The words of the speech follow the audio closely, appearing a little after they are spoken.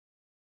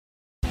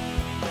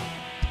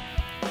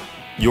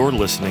You're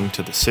listening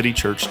to the City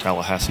Church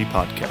Tallahassee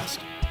podcast.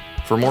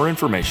 For more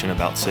information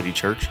about City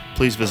Church,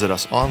 please visit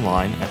us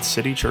online at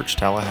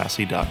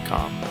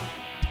citychurchtallahassee.com.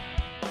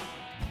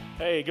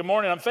 Hey, good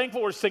morning. I'm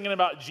thankful we're singing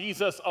about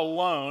Jesus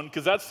alone,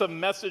 because that's the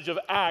message of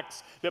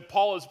Acts that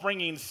Paul is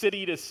bringing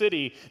city to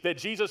city, that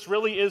Jesus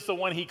really is the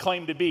one he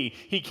claimed to be.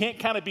 He can't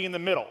kind of be in the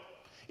middle.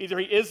 Either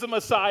he is the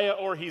Messiah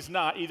or he's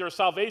not. Either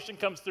salvation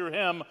comes through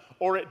him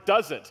or it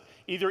doesn't.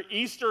 Either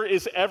Easter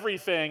is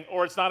everything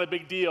or it's not a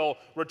big deal.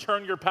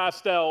 Return your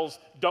pastels.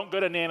 Don't go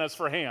to Nana's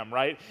for ham,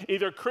 right?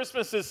 Either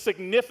Christmas is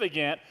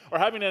significant or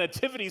having a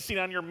nativity scene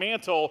on your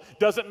mantle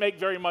doesn't make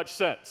very much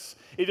sense.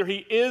 Either he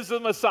is the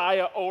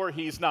Messiah or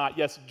he's not.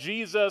 Yes,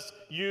 Jesus,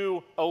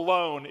 you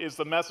alone is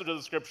the message of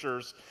the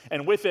scriptures,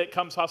 and with it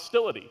comes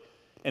hostility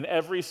in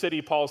every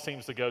city Paul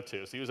seems to go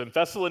to. So he was in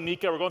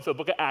Thessalonica. We're going through the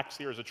book of Acts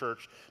here as a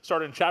church.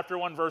 Started in chapter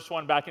 1, verse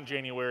 1 back in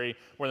January.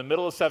 We're in the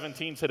middle of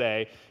 17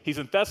 today. He's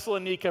in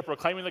Thessalonica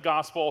proclaiming the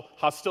gospel.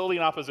 Hostility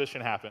and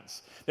opposition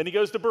happens. Then he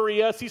goes to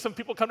Berea, sees some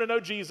people come to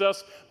know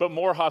Jesus, but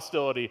more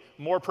hostility,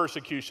 more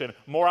persecution,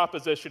 more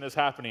opposition is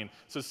happening.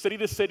 So city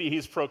to city,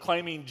 he's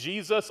proclaiming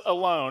Jesus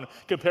alone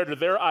compared to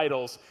their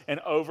idols, and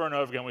over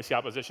again we see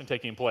opposition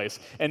taking place.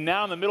 And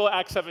now in the middle of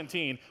Acts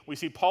 17, we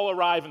see Paul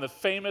arrive in the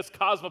famous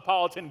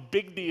cosmopolitan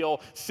big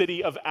deal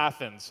city of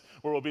Athens,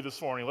 where we'll be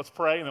this morning. Let's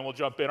pray and then we'll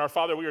jump in. Our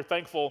Father, we are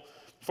thankful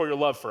for your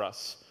love for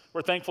us.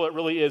 We're thankful it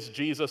really is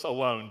Jesus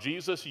alone.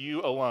 Jesus,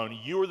 you alone.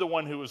 You are the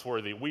one who is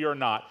worthy. We are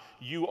not.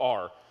 You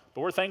are.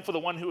 But we're thankful the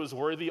one who is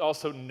worthy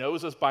also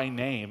knows us by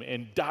name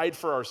and died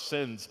for our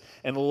sins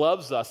and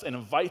loves us and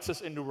invites us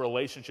into a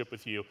relationship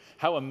with you.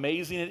 How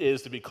amazing it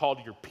is to be called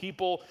your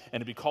people and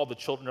to be called the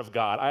children of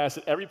God. I ask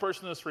that every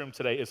person in this room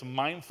today is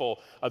mindful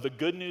of the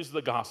good news of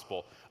the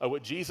gospel, of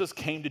what Jesus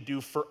came to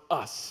do for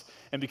us.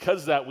 And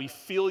because of that, we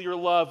feel your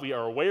love, we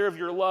are aware of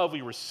your love,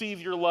 we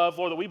receive your love,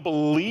 Lord, that we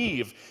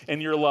believe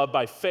in your love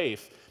by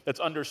faith that's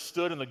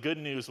understood in the good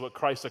news of what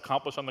Christ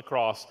accomplished on the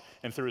cross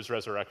and through his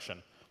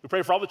resurrection. We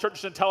pray for all the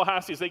churches in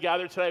Tallahassee as they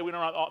gather today. We're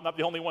not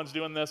the only ones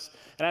doing this.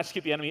 And ask you to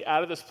keep the enemy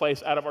out of this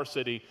place, out of our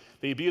city.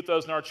 That you be with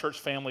those in our church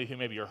family who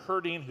maybe are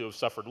hurting, who have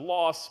suffered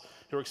loss,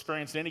 who are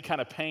experiencing any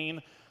kind of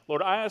pain.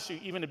 Lord, I ask you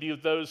even to be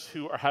with those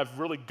who have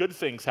really good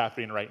things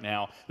happening right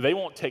now. They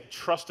won't take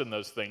trust in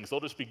those things. They'll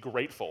just be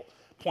grateful.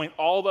 Point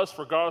all of us,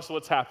 regardless of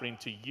what's happening,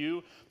 to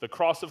you, the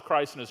cross of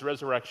Christ and his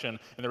resurrection,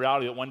 and the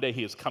reality that one day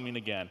he is coming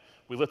again.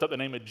 We lift up the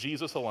name of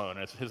Jesus alone,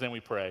 and it's in his name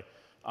we pray.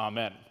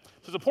 Amen.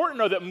 So it's important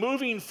to know that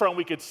moving from,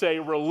 we could say,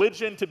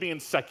 religion to being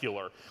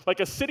secular, like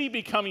a city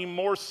becoming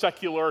more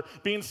secular,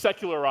 being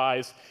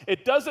secularized,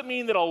 it doesn't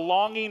mean that a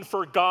longing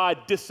for God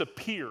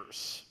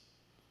disappears.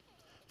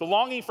 The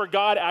longing for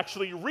God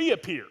actually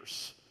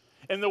reappears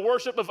in the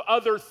worship of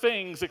other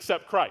things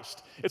except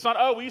Christ. It's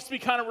not, we used to be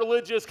kind of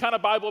religious, kind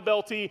of Bible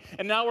belty,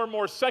 and now we're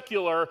more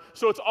secular,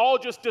 so it's all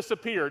just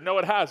disappeared. No,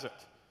 it hasn't.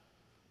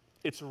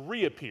 It's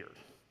reappeared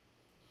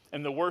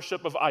in the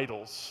worship of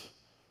idols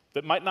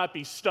that might not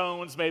be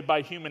stones made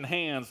by human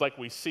hands like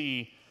we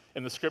see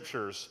in the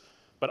scriptures,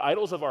 but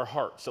idols of our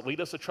hearts that lead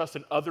us to trust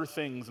in other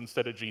things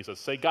instead of Jesus.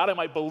 Say, God, I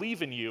might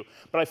believe in you,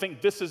 but I think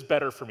this is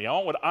better for me. I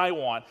want what I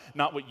want,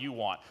 not what you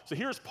want. So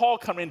here's Paul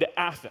coming into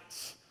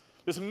Athens,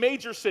 this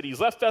major city. He's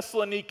left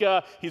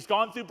Thessalonica, he's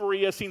gone through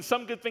Berea, seen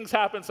some good things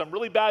happen, some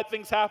really bad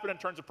things happen in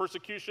terms of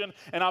persecution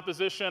and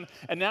opposition,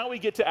 and now we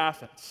get to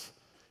Athens.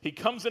 He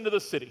comes into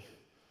the city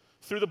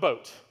through the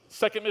boat,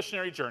 second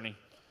missionary journey.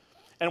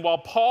 And while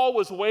Paul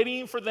was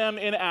waiting for them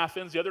in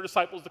Athens, the other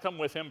disciples to come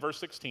with him, verse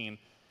 16,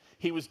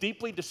 he was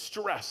deeply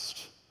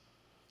distressed.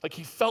 Like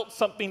he felt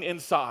something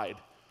inside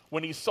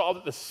when he saw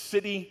that the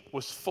city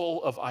was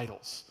full of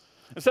idols.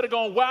 Instead of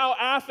going, wow,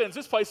 Athens,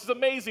 this place is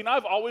amazing.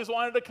 I've always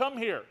wanted to come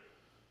here.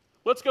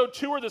 Let's go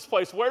tour this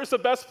place. Where's the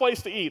best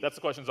place to eat? That's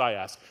the questions I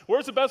ask.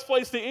 Where's the best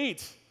place to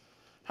eat?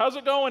 How's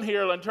it going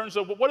here in terms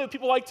of what do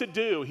people like to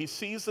do? He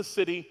sees the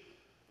city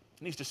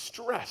and he's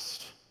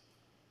distressed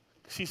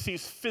because he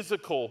sees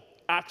physical,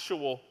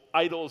 actual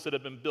idols that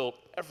have been built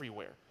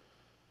everywhere.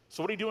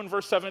 So what did he do in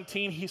verse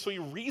 17? He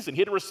reasoned.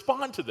 He had to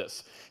respond to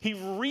this. He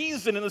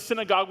reasoned in the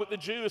synagogue with the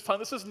Jews, telling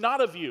them, this is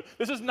not of you.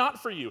 This is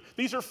not for you.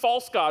 These are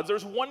false gods.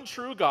 There's one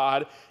true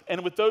God,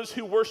 and with those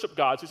who worship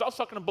gods. He's also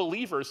talking to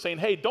believers, saying,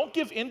 hey, don't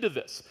give in to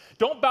this.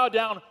 Don't bow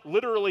down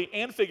literally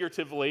and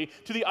figuratively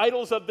to the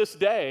idols of this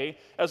day,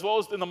 as well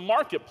as in the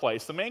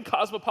marketplace, the main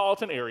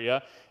cosmopolitan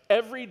area,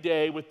 every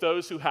day with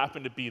those who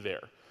happen to be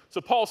there. So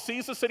Paul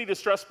sees the city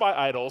distressed by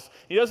idols.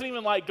 He doesn't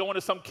even like going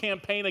to some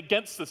campaign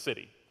against the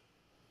city.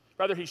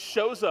 Rather, he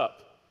shows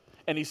up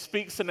and he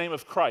speaks the name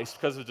of Christ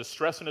because of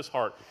distress in his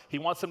heart. He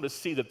wants them to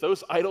see that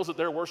those idols that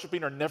they're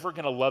worshiping are never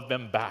going to love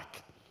them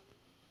back.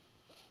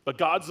 But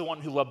God's the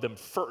one who loved them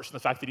first, and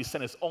the fact that he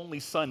sent his only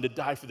son to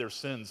die for their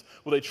sins.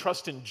 Will they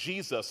trust in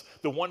Jesus,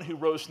 the one who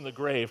rose from the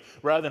grave,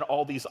 rather than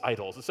all these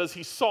idols? It says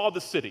he saw the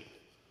city.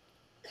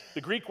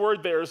 The Greek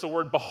word there is the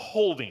word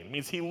beholding. It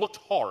means he looked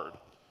hard.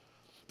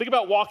 Think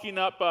about walking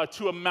up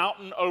to a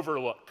mountain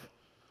overlook.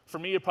 For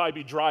me, it'd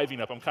probably be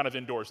driving up. I'm kind of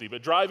indoorsy,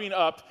 but driving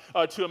up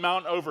to a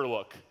mountain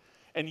overlook.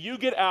 And you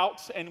get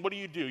out, and what do?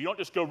 You don't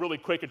just go really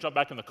quick and jump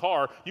back in the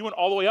car. You went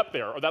all the way up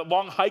there. Or that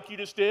long hike you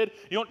just did,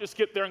 you don't just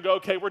get there and go,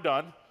 okay, we're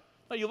done.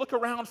 No, you look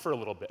around for a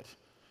little bit.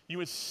 You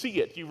would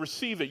see it, you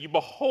receive it, you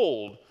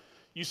behold,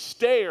 you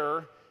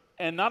stare,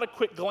 and not a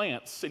quick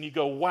glance, and you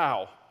go,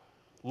 wow,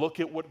 look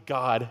at what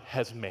God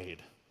has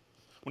made.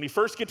 When you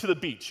first get to the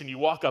beach, and you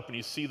walk up and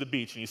you see the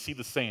beach, and you see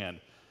the sand,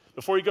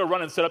 before you go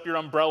run and set up your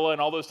umbrella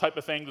and all those type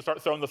of things and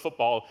start throwing the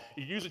football,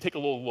 you usually take a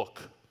little look.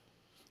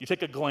 You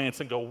take a glance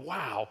and go,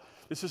 wow,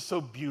 this is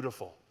so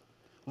beautiful.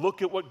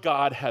 Look at what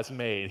God has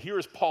made. Here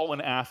is Paul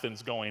in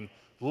Athens going,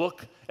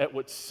 look at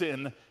what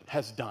sin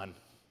has done.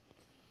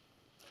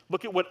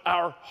 Look at what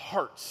our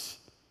hearts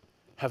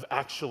have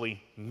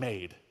actually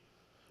made.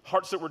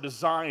 Hearts that were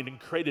designed and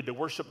created to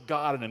worship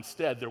God, and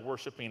instead they're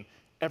worshiping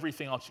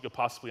everything else you could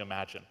possibly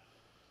imagine.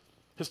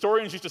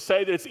 Historians used to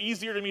say that it's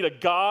easier to meet a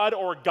god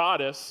or a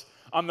goddess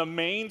on the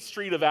main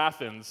street of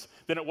Athens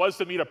than it was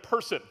to meet a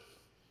person.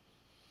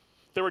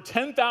 There were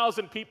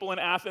 10,000 people in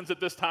Athens at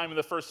this time in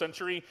the first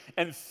century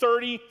and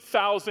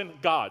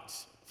 30,000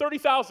 gods.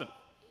 30,000.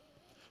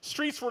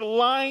 Streets were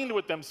lined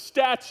with them,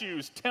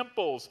 statues,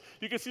 temples.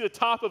 You can see the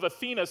top of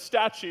Athena's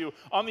statue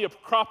on the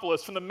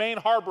Acropolis from the main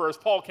harbor as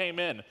Paul came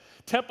in.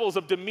 Temples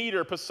of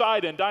Demeter,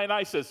 Poseidon,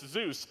 Dionysus,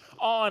 Zeus,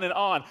 on and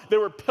on. There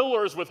were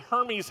pillars with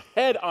Hermes'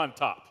 head on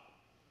top.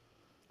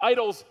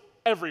 Idols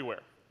everywhere.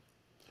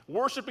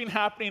 Worshiping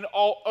happening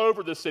all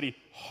over the city,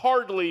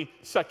 hardly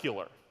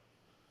secular.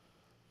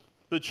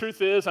 The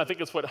truth is, I think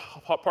it's part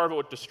of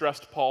what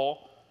distressed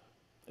Paul,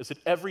 is that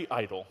every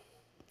idol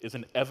is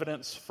an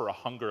evidence for a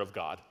hunger of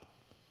God.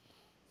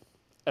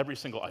 Every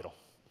single idol.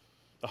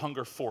 The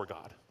hunger for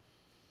God.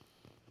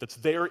 That's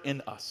there in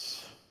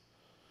us.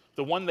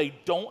 The one they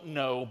don't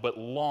know but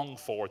long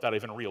for without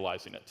even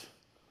realizing it.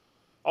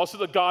 Also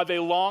the God they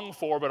long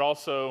for but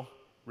also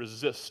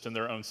resist in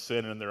their own sin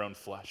and in their own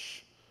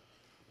flesh.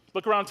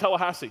 Look around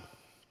Tallahassee.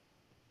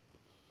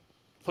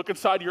 Look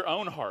inside your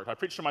own heart. I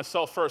preach to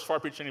myself first before I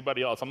preach to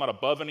anybody else. I'm not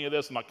above any of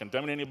this. I'm not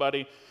condemning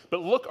anybody. But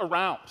look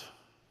around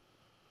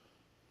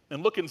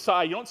and look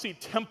inside. You don't see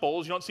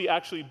temples. You don't see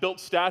actually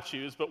built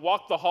statues, but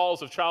walk the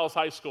halls of Charles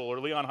High School or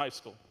Leon High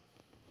School.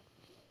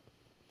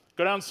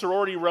 Go down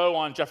Sorority Row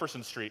on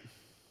Jefferson Street.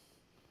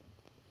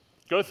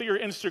 Go through your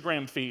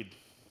Instagram feed,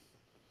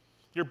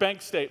 your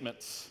bank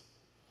statements,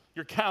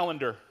 your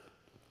calendar,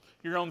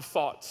 your own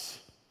thoughts.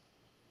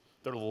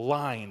 They're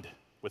lined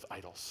with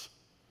idols.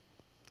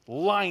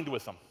 Lined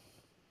with them.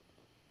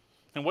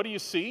 And what do you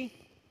see?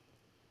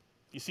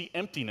 You see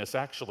emptiness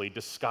actually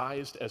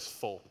disguised as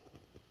full.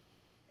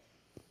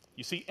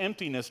 You see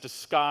emptiness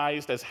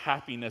disguised as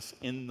happiness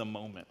in the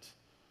moment.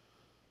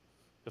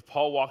 If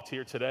Paul walked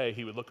here today,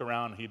 he would look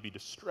around and he'd be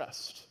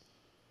distressed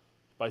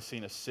by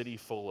seeing a city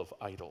full of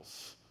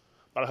idols.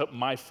 But I hope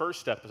my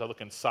first step is I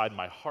look inside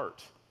my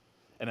heart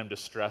and I'm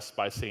distressed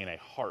by seeing a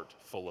heart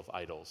full of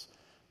idols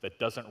that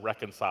doesn't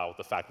reconcile with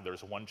the fact that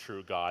there's one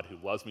true God who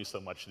loves me so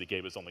much that he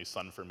gave his only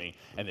son for me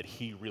and that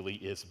he really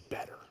is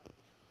better.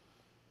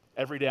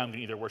 Every day I'm going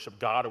to either worship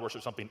God or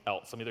worship something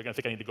else. I'm either going to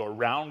think I need to go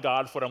around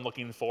God for what I'm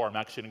looking for, or I'm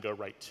actually going to go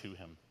right to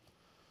him.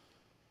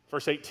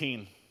 Verse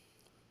 18,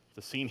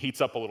 the scene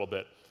heats up a little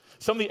bit.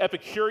 Some of the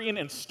Epicurean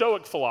and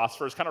Stoic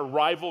philosophers, kind of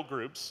rival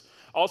groups,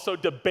 also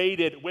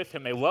debated with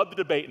him. They loved to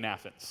debate in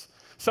Athens.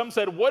 Some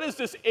said, what is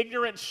this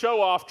ignorant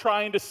show-off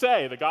trying to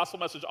say? The gospel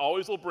message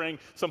always will bring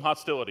some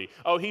hostility.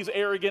 Oh, he's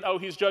arrogant. Oh,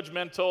 he's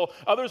judgmental.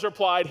 Others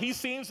replied, he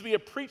seems to be a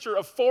preacher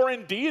of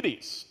foreign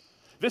deities.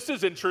 This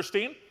is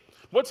interesting.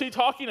 What's he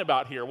talking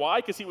about here? Why?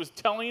 Because he was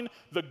telling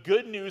the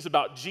good news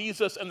about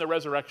Jesus and the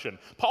resurrection.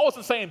 Paul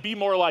wasn't saying, be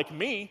more like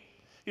me.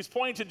 He's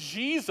pointing to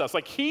Jesus,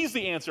 like he's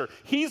the answer.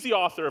 He's the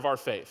author of our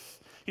faith.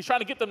 He's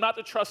trying to get them not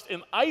to trust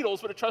in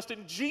idols, but to trust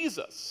in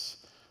Jesus.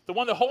 The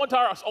one the whole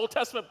entire Old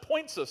Testament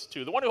points us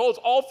to, the one who holds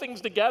all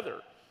things together.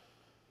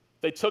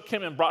 They took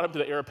him and brought him to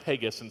the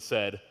Areopagus and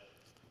said,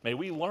 may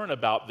we learn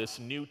about this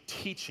new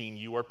teaching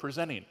you are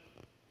presenting.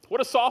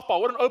 What a softball,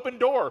 what an open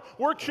door.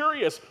 We're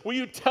curious. Will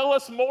you tell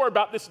us more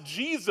about this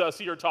Jesus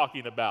you're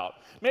talking about?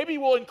 Maybe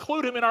we'll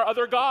include him in our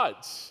other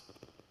gods.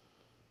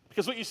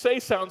 Because what you say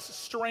sounds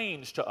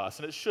strange to us,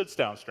 and it should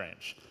sound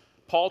strange.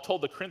 Paul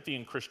told the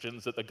Corinthian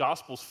Christians that the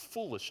gospel's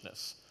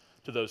foolishness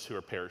to those who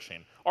are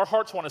perishing. Our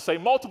hearts want to say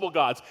multiple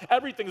gods.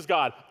 Everything's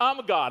God. I'm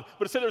a God.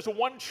 But to say there's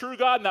one true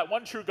God and that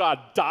one true God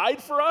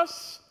died for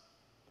us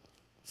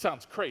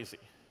sounds crazy.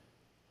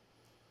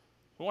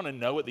 We want to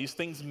know what these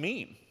things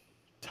mean.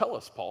 Tell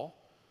us, Paul.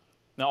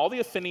 Now, all the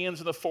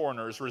Athenians and the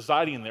foreigners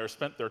residing there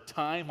spent their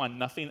time on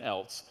nothing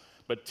else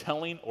but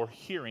telling or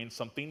hearing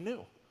something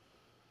new.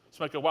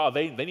 So I go, wow,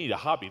 they need a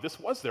hobby. This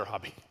was their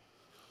hobby.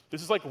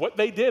 This is like what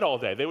they did all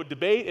day. They would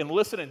debate and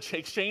listen and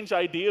exchange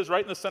ideas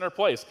right in the center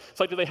place. It's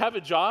like, do they have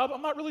a job?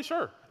 I'm not really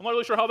sure. I'm not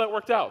really sure how that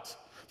worked out.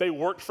 They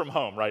worked from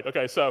home, right?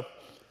 Okay, so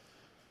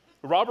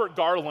Robert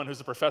Garland, who's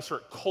a professor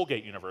at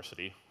Colgate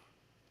University,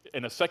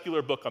 in a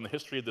secular book on the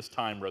history of this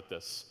time, wrote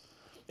this.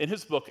 in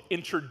his book,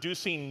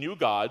 Introducing New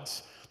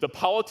Gods, the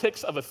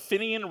Politics of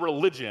Athenian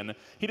Religion,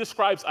 he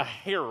describes a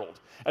herald,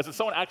 as if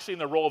someone actually in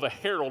the role of a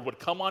herald would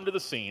come onto the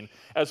scene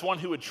as one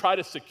who would try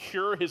to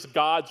secure his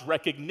god's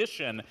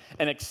recognition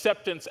and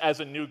acceptance as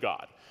a new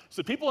god.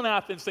 So people in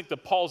Athens think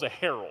that Paul's a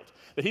herald,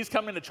 that he's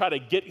coming to try to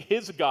get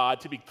his God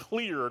to be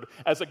cleared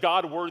as a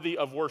God worthy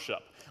of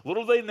worship.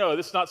 Little do they know,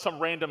 this is not some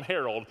random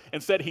herald.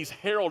 Instead, he's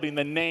heralding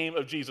the name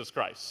of Jesus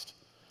Christ.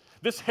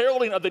 This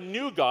heralding of the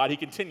new God, he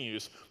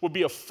continues, would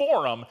be a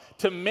forum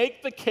to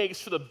make the case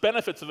for the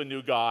benefits of a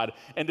new God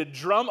and to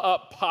drum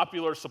up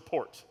popular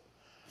support.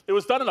 It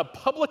was done in a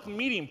public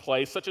meeting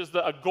place such as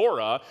the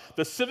Agora,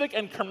 the civic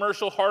and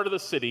commercial heart of the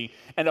city,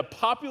 and a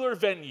popular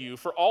venue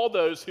for all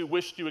those who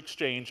wished to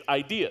exchange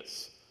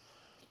ideas.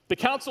 The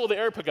Council of the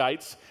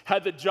Areopagites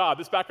had the job,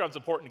 this background's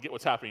important to get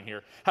what's happening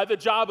here, had the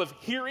job of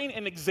hearing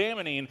and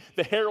examining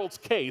the herald's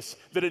case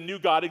that a new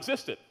God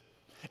existed.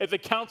 If the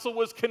council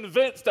was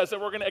convinced as that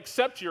we're going to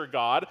accept your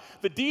God,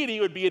 the deity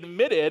would be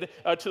admitted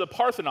to the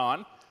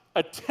Parthenon,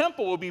 a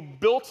temple would be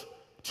built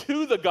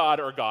to the god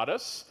or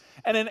goddess,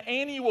 and an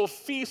annual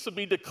feast would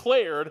be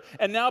declared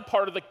and now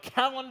part of the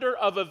calendar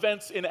of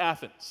events in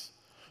Athens.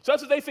 So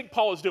that's what they think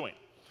Paul is doing.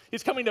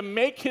 He's coming to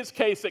make his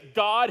case that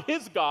God,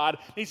 his God,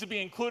 needs to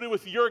be included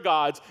with your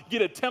gods,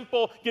 get a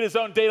temple, get his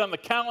own date on the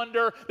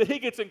calendar, that he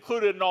gets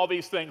included in all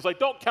these things. Like,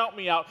 don't count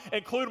me out,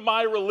 include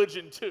my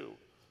religion too.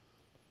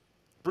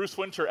 Bruce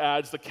Winter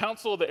adds, the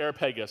Council of the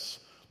Areopagus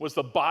was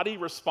the body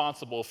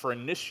responsible for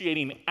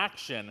initiating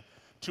action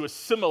to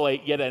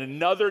assimilate yet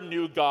another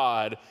new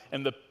god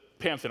in the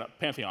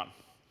pantheon.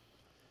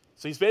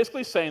 So he's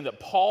basically saying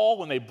that Paul,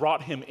 when they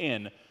brought him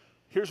in,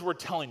 here's what we're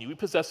telling you, we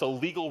possess a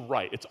legal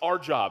right. It's our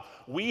job.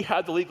 We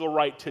had the legal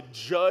right to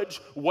judge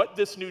what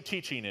this new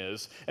teaching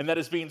is and that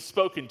is being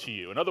spoken to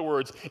you. In other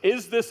words,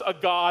 is this a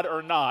god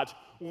or not?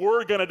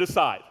 We're going to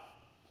decide.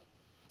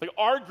 Like,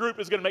 our group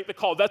is going to make the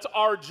call. That's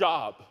our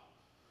job.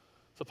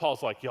 So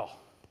Paul's like, y'all,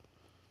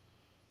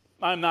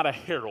 I'm not a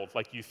herald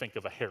like you think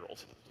of a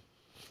herald.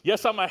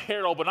 Yes, I'm a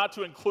herald, but not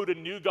to include a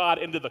new God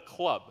into the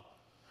club.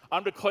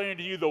 I'm declaring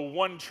to you the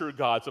one true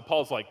God. So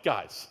Paul's like,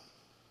 guys,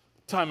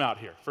 time out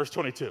here. Verse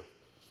 22.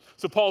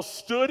 So Paul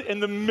stood in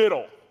the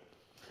middle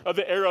of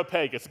the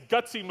Areopagus,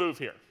 gutsy move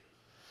here,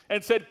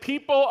 and said,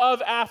 people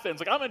of Athens,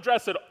 like, I'm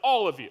addressing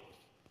all of you.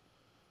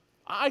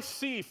 I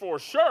see for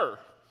sure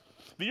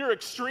that you're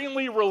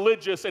extremely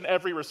religious in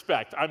every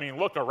respect. I mean,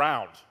 look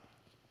around.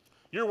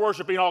 You're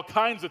worshiping all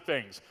kinds of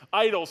things,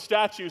 idols,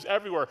 statues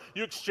everywhere.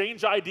 You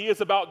exchange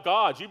ideas about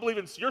gods.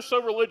 You're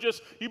so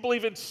religious, you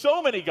believe in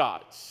so many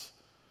gods.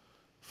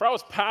 For I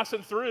was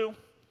passing through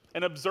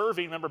and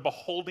observing, remember,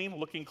 beholding,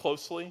 looking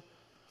closely,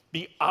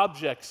 the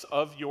objects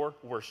of your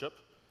worship.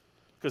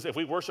 Because if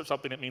we worship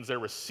something, it means they're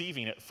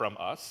receiving it from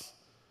us.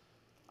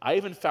 I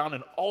even found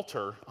an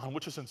altar on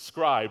which is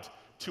inscribed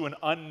to an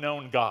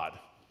unknown God.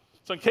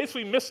 So in case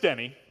we missed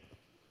any,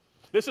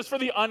 this is for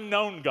the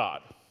unknown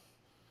God.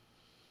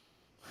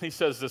 He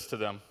says this to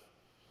them.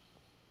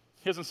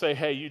 He doesn't say,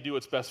 hey, you do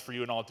what's best for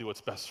you and I'll do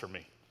what's best for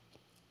me.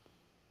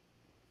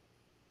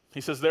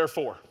 He says,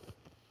 therefore,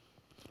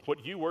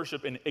 what you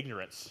worship in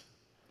ignorance,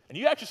 and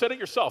you actually said it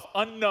yourself,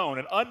 unknown,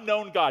 an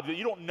unknown God, that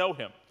you don't know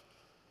him.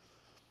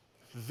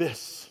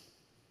 This,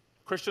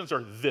 Christians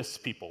are this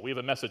people. We have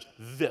a message,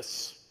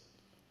 this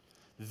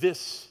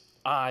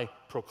I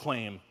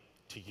proclaim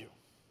to you.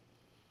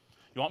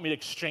 You want me to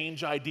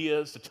exchange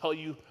ideas to tell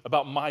you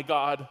about my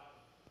God?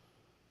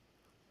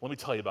 Let me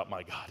tell you about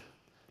my God.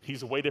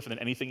 He's way different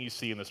than anything you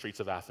see in the streets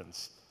of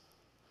Athens.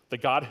 The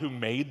God who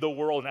made the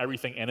world and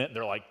everything in it, and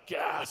they're like,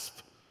 gasp.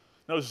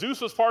 No,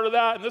 Zeus was part of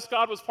that, and this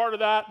God was part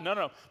of that.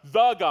 No.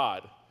 The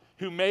God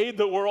who made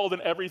the world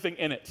and everything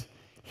in it.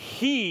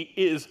 He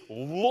is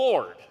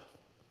Lord.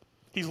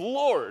 He's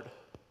Lord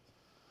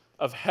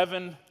of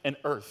heaven and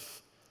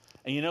earth.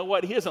 And you know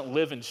what? He doesn't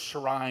live in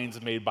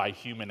shrines made by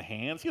human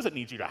hands. He doesn't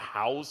need you to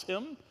house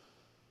him.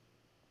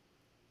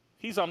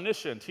 He's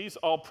omniscient. He's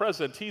all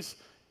present.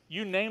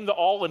 You name the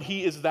all, and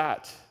he is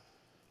that.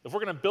 If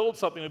we're going to build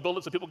something, we build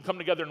it so people can come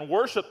together and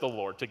worship the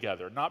Lord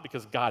together, not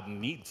because God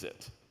needs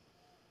it.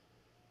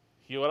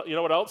 You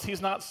know what else?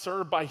 He's not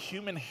served by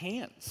human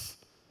hands,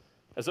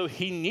 as though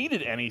he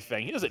needed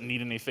anything. He doesn't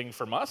need anything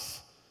from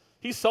us.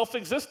 He's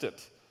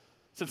self-existent,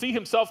 since he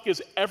himself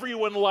gives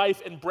everyone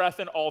life and breath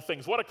in all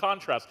things. What a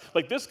contrast.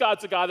 Like, this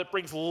God's a God that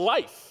brings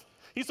life.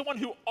 He's the one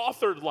who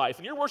authored life,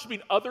 and you're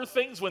worshiping other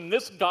things when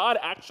this God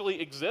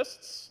actually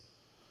exists?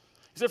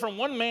 He said, from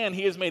one man,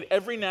 he has made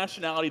every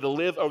nationality to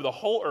live over the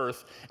whole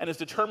earth and has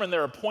determined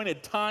their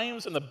appointed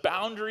times and the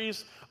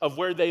boundaries of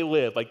where they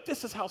live. Like,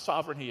 this is how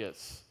sovereign he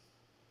is.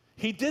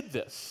 He did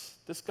this.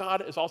 This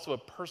God is also a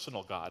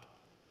personal God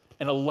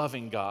and a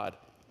loving God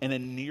and a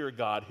near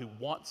God who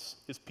wants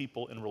his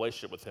people in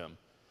relationship with him.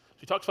 So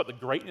he talks about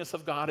the greatness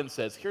of God and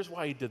says, here's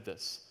why he did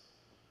this.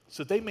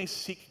 So they may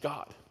seek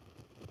God.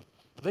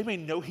 They may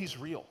know he's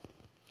real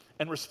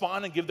and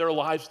respond and give their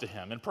lives to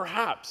him. And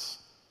perhaps,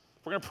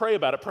 we're going to pray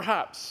about it,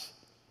 perhaps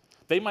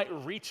they might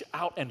reach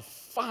out and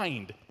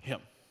find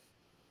him.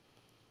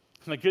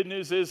 And the good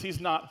news is he's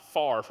not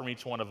far from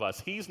each one of us.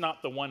 He's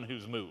not the one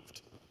who's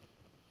moved.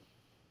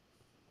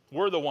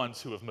 We're the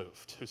ones who have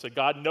moved, who said,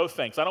 God, no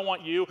thanks. I don't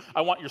want you.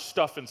 I want your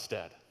stuff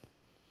instead.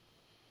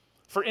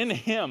 For in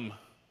him,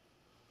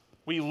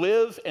 we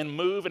live and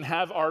move and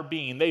have our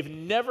being. They've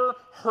never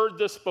heard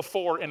this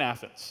before in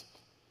Athens.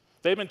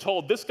 They've been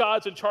told this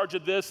God's in charge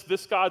of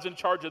this God's in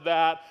charge of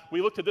that.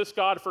 We look to this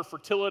God for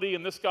fertility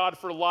and this God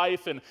for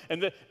life.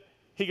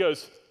 He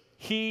goes,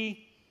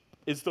 he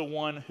is the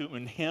one who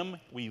in him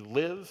we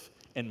live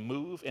and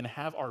move and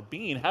have our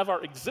being, have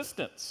our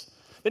existence.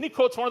 Then he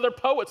quotes one of their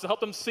poets to help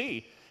them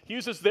see. He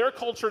uses their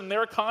culture and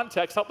their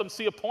context to help them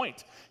see a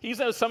point.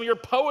 He's as some of your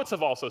poets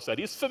have also said.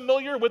 He's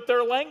familiar with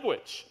their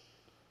language.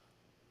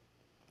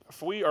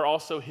 For we are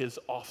also his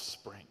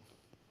offspring.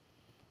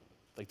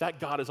 Like that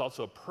God is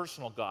also a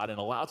personal God and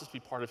allows us to be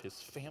part of his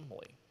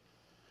family.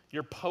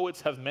 Your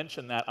poets have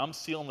mentioned that. I'm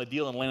sealing the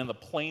deal and landing the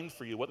plane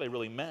for you, what they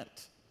really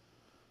meant.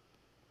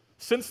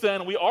 Since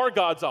then, we are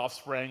God's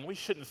offspring. We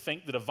shouldn't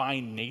think the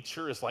divine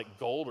nature is like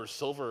gold or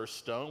silver or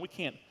stone. We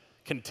can't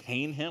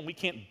contain him. We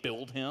can't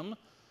build him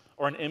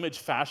or an image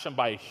fashioned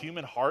by a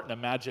human heart and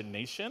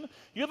imagination.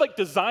 You have like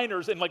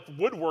designers and like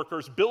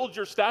woodworkers build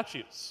your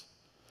statues.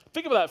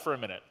 Think about that for a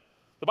minute.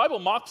 The Bible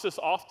mocks this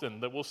often,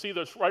 that we'll see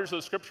the writers of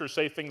the scriptures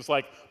say things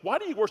like, why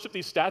do you worship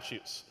these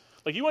statues?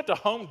 Like you went to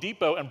Home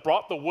Depot and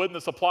brought the wood and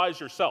the supplies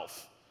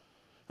yourself.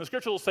 And the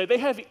scripture will say, they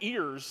have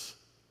ears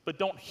but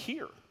don't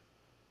hear.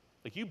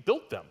 Like you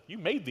built them, you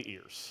made the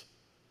ears.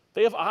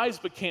 They have eyes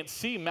but can't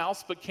see,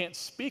 mouths but can't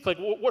speak. Like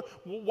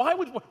why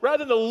would,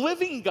 rather than the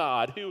living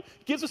God who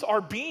gives us our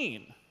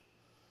being.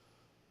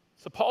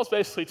 So Paul's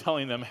basically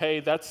telling them, hey,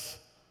 that's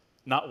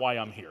not why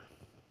I'm here.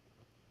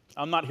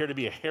 I'm not here to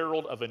be a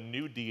herald of a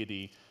new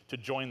deity to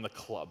join the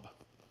club.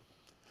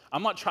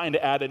 I'm not trying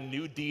to add a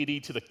new deity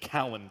to the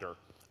calendar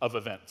of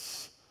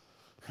events.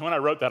 And when I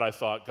wrote that, I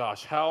thought,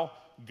 gosh, how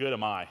good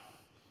am I?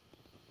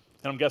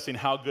 And I'm guessing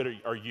how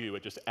good are you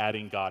at just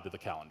adding God to the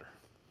calendar?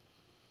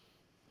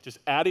 Just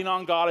adding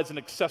on God as an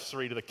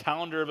accessory to the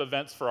calendar of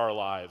events for our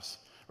lives,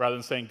 rather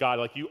than saying, God,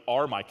 like you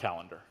are my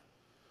calendar.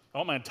 I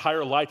want my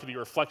entire life to be a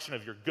reflection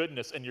of your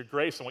goodness and your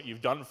grace and what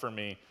you've done for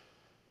me.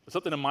 But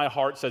something in my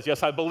heart says,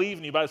 yes, I believe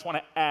in you, but I just want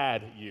to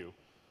add you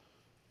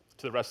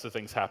to the rest of the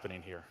things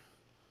happening here.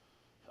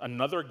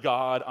 Another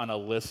God on a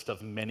list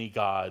of many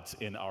gods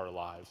in our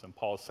lives. And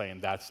Paul's saying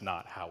that's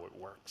not how it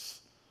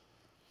works.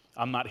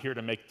 I'm not here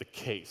to make the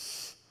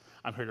case.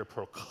 I'm here to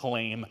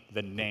proclaim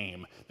the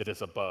name that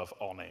is above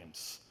all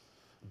names.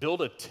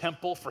 Build a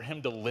temple for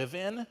him to live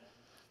in.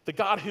 The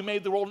God who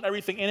made the world and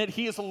everything in it,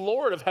 he is the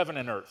Lord of heaven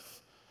and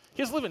earth.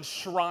 He doesn't live in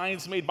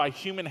shrines made by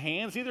human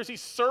hands. Neither is he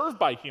served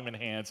by human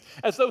hands,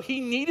 as though he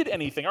needed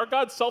anything. Our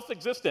God's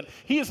self-existent.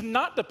 He is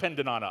not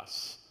dependent on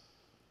us.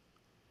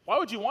 Why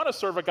would you want to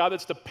serve a God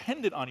that's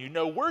dependent on you?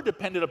 No, we're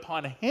dependent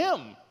upon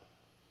him.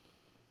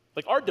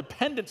 Like our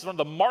dependence is one of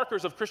the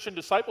markers of Christian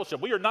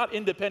discipleship. We are not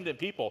independent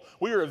people.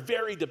 We are a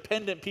very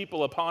dependent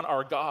people upon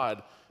our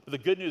God. But the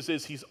good news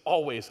is he's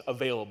always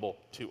available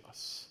to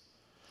us,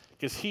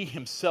 because he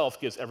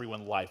himself gives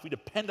everyone life. We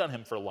depend on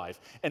him for life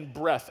and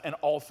breath and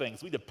all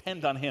things. We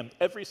depend on him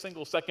every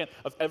single second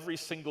of every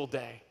single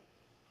day.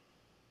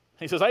 And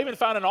he says, I even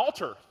found an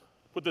altar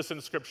with this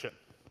inscription: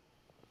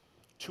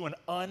 to an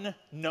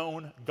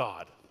unknown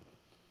God.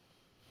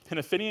 In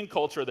Athenian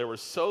culture, there were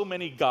so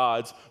many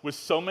gods with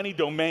so many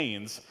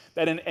domains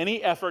that in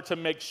any effort to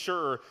make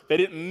sure they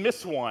didn't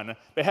miss one,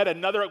 they had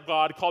another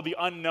god called the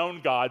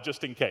unknown God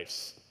just in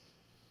case.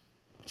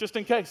 Just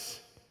in case.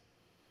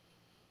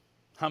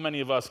 How many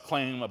of us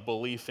claim a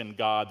belief in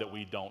God that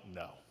we don't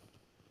know?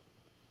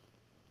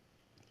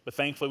 But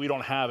thankfully, we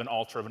don't have an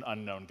altar of an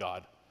unknown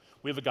God.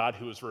 We have a God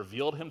who has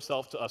revealed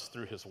himself to us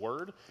through his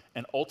word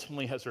and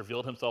ultimately has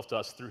revealed himself to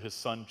us through his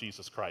son,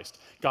 Jesus Christ.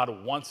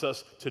 God wants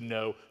us to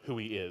know who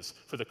he is.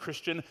 For the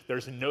Christian,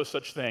 there's no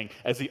such thing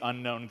as the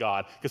unknown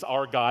God, because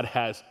our God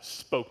has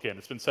spoken.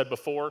 It's been said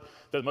before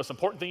that the most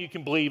important thing you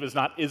can believe is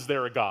not, is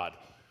there a God?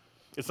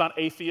 It's not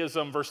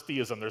atheism versus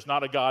theism. There's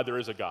not a God, there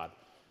is a God.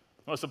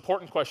 The most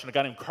important question, a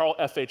guy named Carl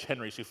F.H.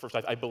 Henry, who first,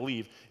 I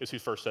believe, is who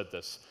first said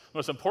this. The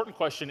most important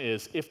question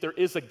is, if there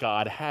is a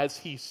God, has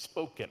he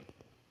spoken?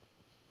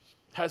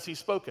 Has he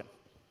spoken?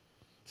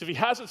 So if he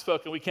hasn't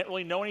spoken, we can't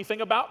really know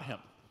anything about him.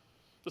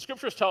 The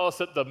scriptures tell us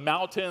that the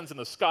mountains and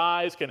the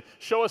skies can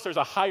show us there's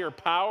a higher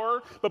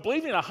power, but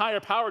believing in a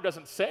higher power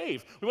doesn't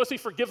save. We must be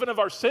forgiven of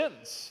our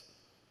sins.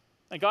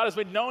 And God has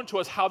made known to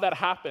us how that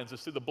happens.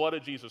 It's through the blood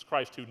of Jesus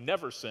Christ, who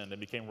never sinned and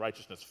became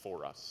righteousness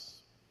for us.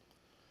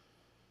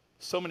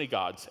 So many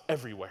gods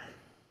everywhere.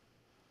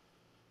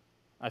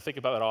 I think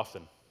about that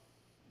often.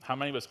 How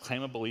many of us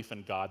claim a belief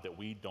in God that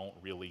we don't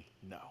really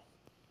know?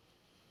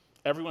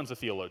 Everyone's a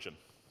theologian.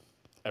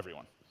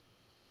 Everyone.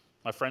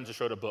 My friends just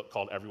wrote a book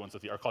called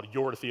called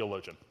You're a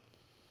Theologian.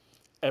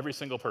 Every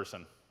single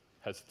person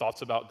has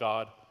thoughts about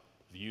God,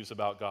 views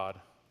about God.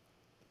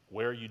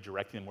 Where are you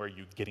directing them? Where are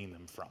you getting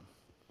them from?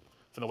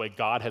 From the way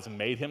God has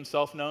made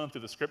himself known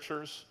through the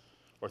scriptures,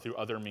 or through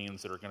other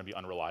means that are going to be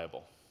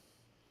unreliable.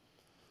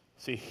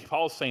 See,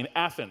 Paul's saying,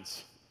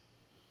 Athens,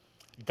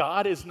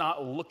 God is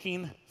not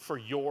looking for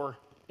your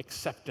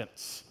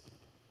acceptance.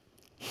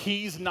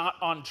 He's not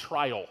on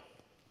trial.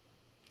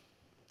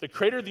 The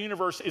creator of the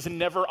universe is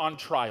never on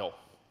trial.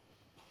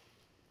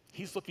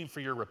 He's looking for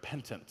your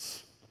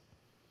repentance,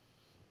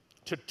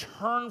 to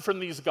turn from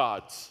these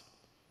gods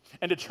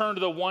and to turn to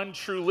the one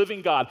true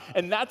living God.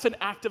 And that's an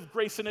act of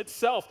grace in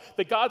itself,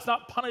 that God's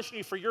not punishing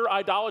you for your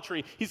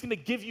idolatry. He's going to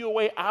give you a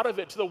way out of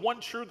it to the one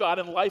true God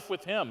and life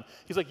with him.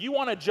 He's like, you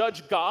want to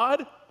judge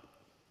God?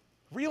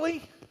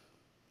 Really?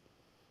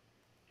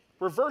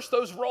 Reverse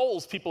those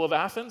roles, people of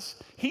Athens.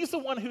 He's the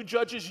one who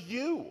judges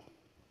you.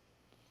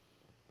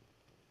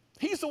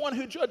 He's the one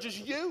who judges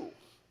you.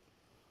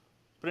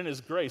 But in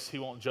his grace, he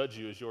won't judge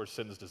you as your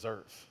sins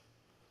deserve.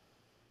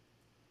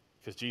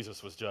 Because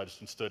Jesus was judged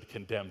and stood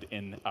condemned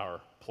in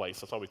our place.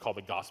 That's why we call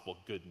the gospel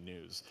good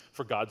news.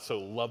 For God so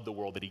loved the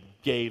world that he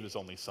gave his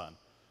only son.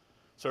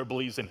 So whoever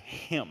believes in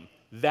him,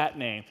 that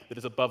name that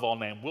is above all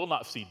name, will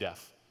not see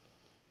death,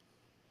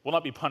 will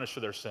not be punished for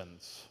their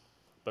sins,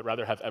 but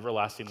rather have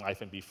everlasting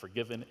life and be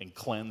forgiven and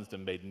cleansed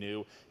and made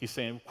new. He's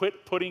saying,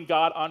 quit putting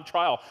God on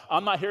trial.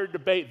 I'm not here to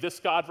debate this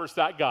God versus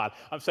that God.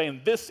 I'm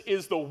saying this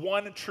is the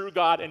one true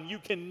God, and you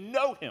can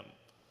know him.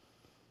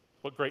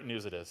 What great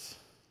news it is.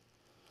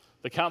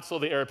 The Council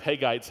of the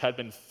Areopagites had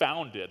been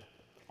founded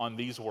on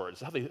these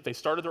words. They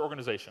started their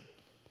organization.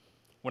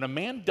 When a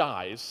man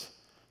dies,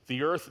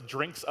 the earth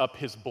drinks up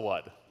his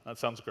blood. That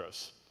sounds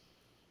gross.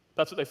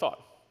 That's what they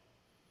thought.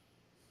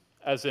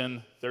 As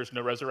in, there's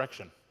no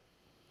resurrection.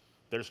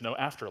 There's no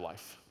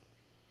afterlife.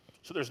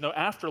 So there's no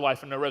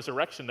afterlife and no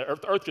resurrection. The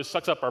earth just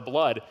sucks up our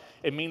blood.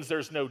 It means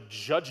there's no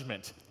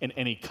judgment in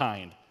any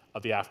kind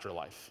of the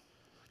afterlife,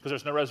 because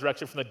there's no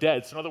resurrection from the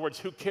dead. So in other words,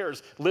 who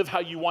cares? Live how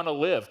you want to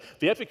live.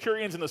 The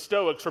Epicureans and the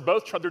Stoics were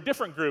both, they're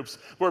different groups,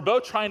 were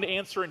both trying to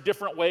answer in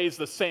different ways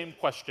the same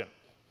question.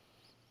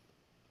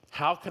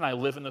 How can I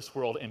live in this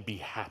world and be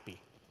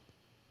happy?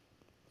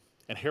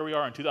 And here we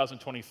are in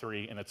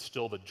 2023, and it's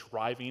still the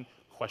driving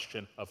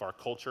question of our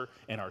culture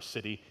and our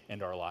city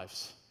and our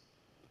lives.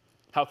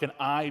 How can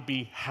I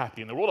be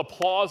happy? And the world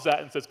applauds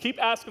that and says,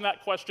 keep asking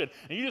that question,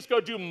 and you just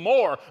go do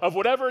more of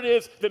whatever it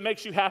is that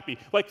makes you happy.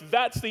 Like,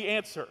 that's the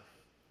answer.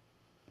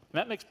 And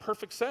that makes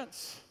perfect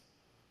sense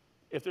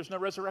if there's no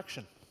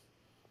resurrection,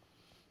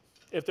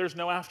 if there's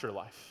no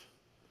afterlife,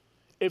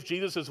 if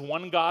Jesus is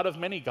one God of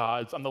many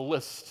gods on the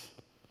list.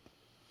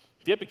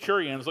 The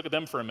Epicureans, look at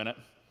them for a minute.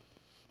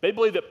 They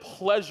believed that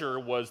pleasure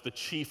was the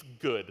chief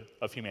good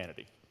of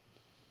humanity,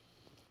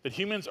 that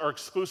humans are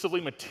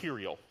exclusively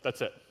material.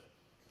 That's it.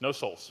 No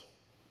souls.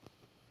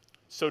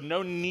 So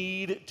no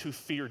need to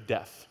fear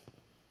death.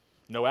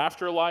 No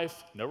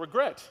afterlife, no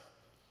regret.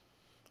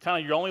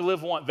 Kind of, you only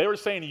live once. They were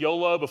saying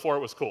YOLO before it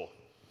was cool,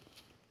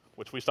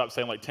 which we stopped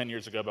saying like 10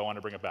 years ago, but I want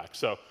to bring it back.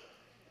 So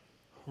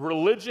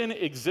religion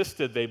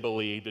existed, they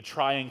believed, to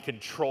try and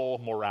control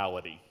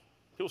morality.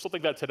 People still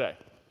think that today.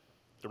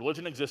 The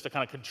religion exists to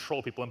kind of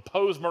control people,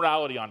 impose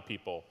morality on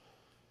people.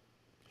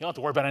 You don't have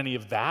to worry about any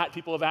of that,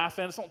 people of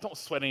Athens. Don't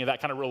sweat any of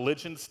that kind of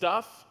religion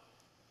stuff.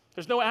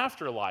 There's no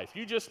afterlife.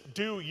 You just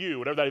do you,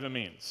 whatever that even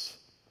means.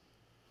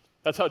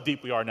 That's how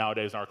deep we are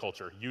nowadays in our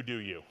culture. You do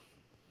you.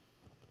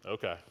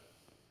 Okay.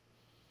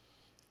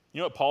 You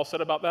know what Paul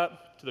said about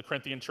that to the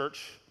Corinthian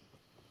church?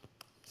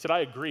 He said, I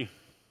agree.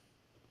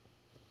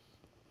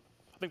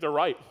 I think they're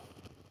right.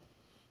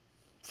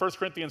 1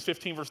 Corinthians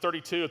 15, verse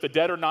 32, if the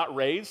dead are not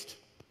raised,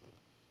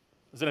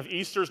 as in if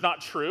Easter's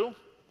not true,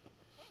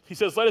 he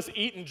says, let us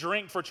eat and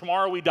drink, for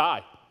tomorrow we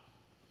die.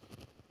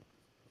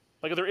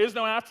 Like, if there is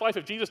no afterlife,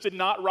 if Jesus did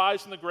not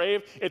rise from the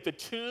grave, if the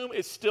tomb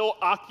is still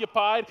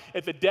occupied,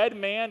 if the dead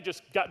man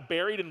just got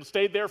buried and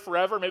stayed there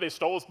forever, maybe they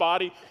stole his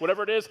body,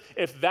 whatever it is,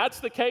 if that's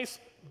the case,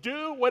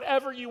 do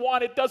whatever you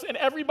want. It does, and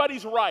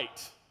everybody's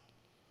right,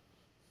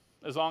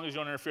 as long as you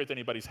don't interfere with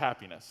anybody's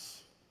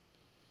happiness.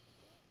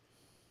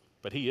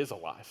 But he is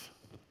alive.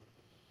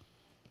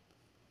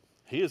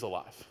 He is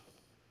alive.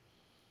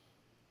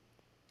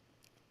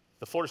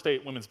 The Florida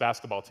State women's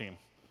basketball team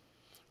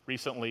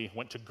recently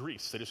went to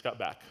Greece. They just got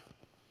back.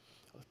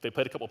 They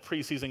played a couple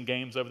preseason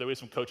games over there. We had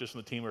some coaches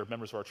from the team who are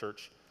members of our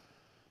church.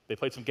 They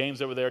played some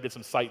games over there, did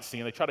some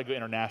sightseeing. They try to go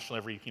international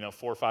every 4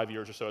 or 5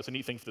 years or so. It's a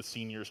neat thing for the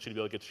seniors too, to be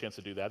able to get a chance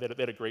to do that.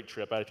 They had a great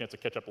trip. I had a chance to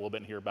catch up a little bit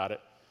and hear about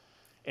it.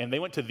 And they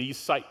went to these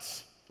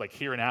sites, like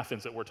here in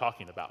Athens, that we're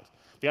talking about.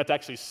 They got to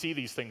actually see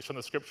these things from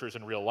the scriptures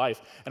in real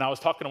life. And I was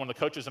talking to one of the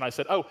coaches, and I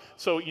said, oh,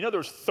 so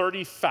there's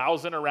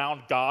 30,000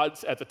 around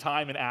gods at the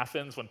time in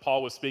Athens when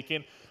Paul was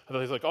speaking? And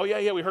he's like, oh,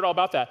 yeah, we heard all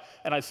about that.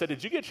 And I said,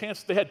 did you get a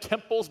chance? They had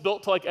temples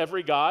built to like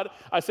every god.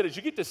 I said, did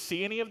you get to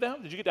see any of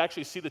them? Did you get to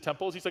actually see the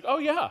temples? He's like, oh,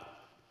 yeah.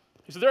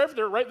 He said,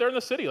 they're right there in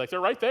the city. Like, they're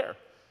right there.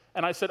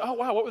 And I said, oh,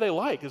 wow, what were they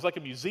like? Is it like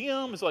a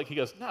museum? Is it like, he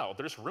goes, no,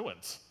 they're just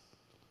ruins.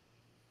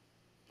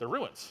 They're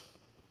ruins.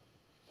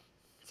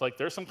 It's like,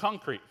 there's some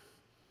concrete.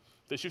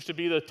 This used to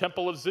be the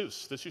temple of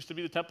Zeus. This used to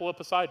be the temple of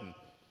Poseidon.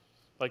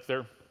 Like,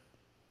 they're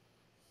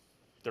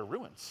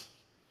ruins.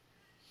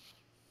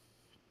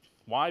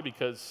 Why?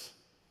 Because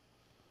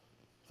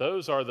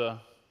those are the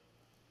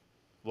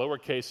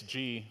lowercase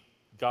g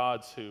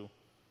gods who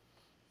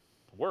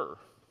were.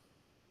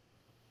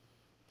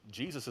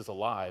 Jesus is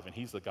alive, and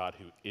he's the God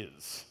who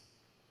is.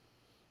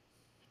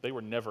 They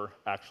were never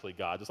actually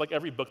God. Just like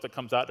every book that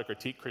comes out to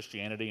critique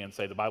Christianity and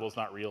say the Bible's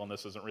not real and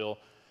this isn't real,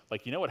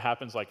 like, you know what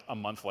happens like a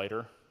month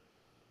later?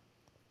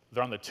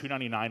 They're on the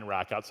 $2.99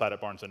 rack outside at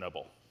Barnes &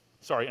 Noble.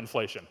 Sorry,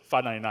 inflation,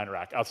 $5.99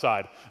 rack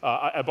outside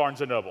at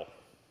Barnes & Noble.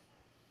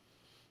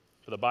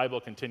 But the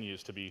Bible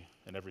continues to be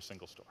in every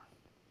single store.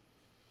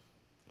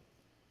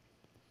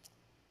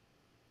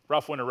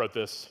 Ralph Winter wrote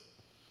this: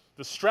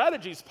 the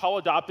strategies Paul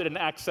adopted in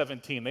Acts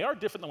 17, they are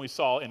different than we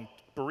saw in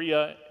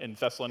Berea and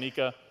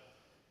Thessalonica.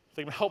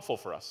 They've been helpful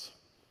for us.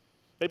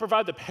 They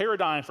provide the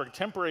paradigm for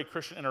contemporary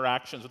Christian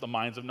interactions with the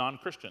minds of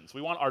non-Christians.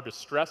 We want our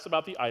distress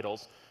about the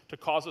idols to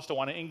cause us to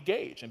want to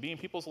engage and be in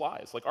people's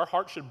lives. Like, our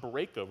hearts should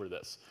break over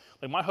this.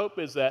 Like, my hope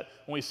is that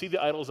when we see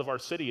the idols of our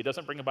city, it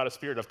doesn't bring about a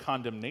spirit of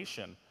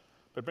condemnation,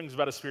 but it brings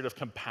about a spirit of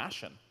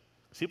compassion.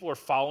 Because people are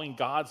following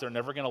gods, they're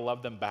never going to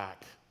love them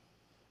back.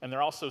 And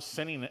they're also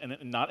sinning and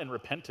not in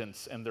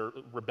repentance, and they're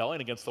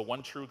rebelling against the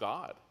one true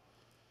God.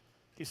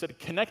 He said,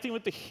 connecting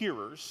with the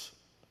hearers,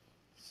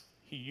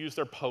 he used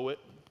their poet,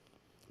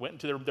 went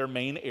into their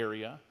main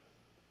area,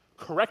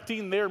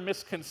 correcting their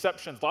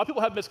misconceptions. A lot of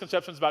people have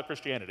misconceptions about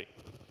Christianity.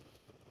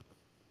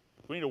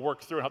 We need to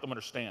work through and help them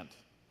understand.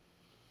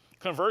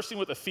 Conversing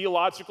with a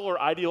theological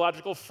or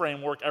ideological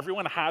framework,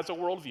 everyone has a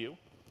worldview.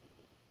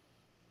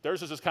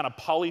 Theirs is this kind of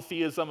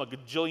polytheism, a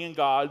gajillion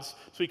gods.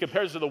 So he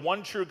compares to the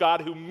one true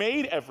God who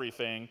made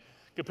everything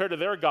compared to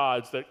their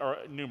gods that are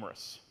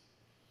numerous.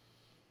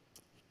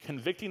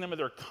 Convicting them of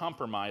their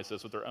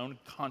compromises with their own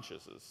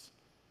consciences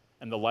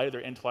and the light of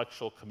their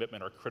intellectual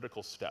commitment are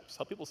critical steps.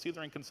 Help people see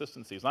their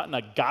inconsistencies, not in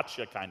a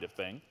gotcha kind of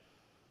thing,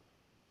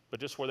 but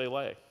just where they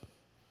lay.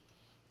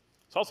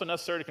 It's also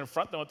necessary to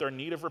confront them with their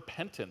need of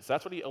repentance.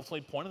 That's what he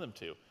ultimately pointed them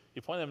to. He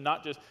pointed them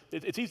not just,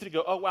 it's easy to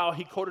go, oh wow,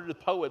 he quoted the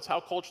poets,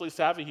 how culturally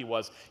savvy he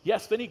was.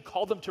 Yes, then he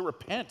called them to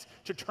repent,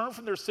 to turn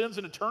from their sins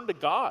and to turn to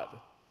God.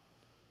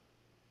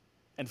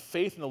 And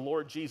faith in the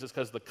Lord Jesus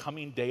because of the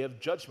coming day of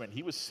judgment.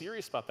 He was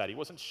serious about that. He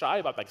wasn't shy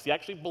about that because he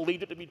actually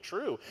believed it to be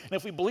true. And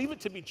if we believe it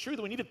to be true,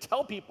 then we need to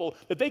tell people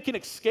that they can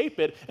escape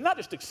it, and not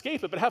just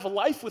escape it, but have a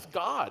life with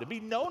God and be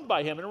known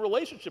by him in a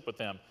relationship with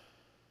him.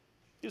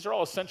 These are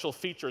all essential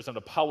features of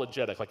an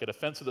apologetic, like a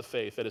defense of the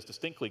faith that is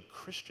distinctly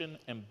Christian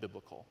and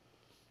biblical.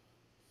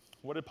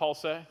 What did Paul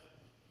say?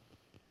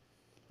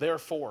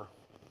 Therefore,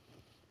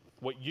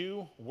 what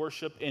you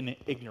worship in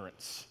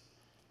ignorance,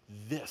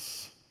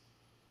 this,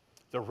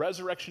 the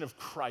resurrection of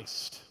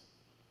Christ,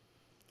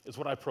 is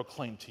what I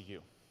proclaim to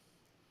you.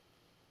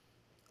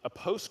 A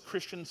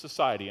post-Christian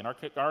society, and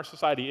our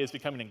society is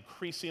becoming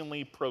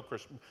increasingly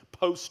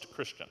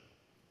post-Christian,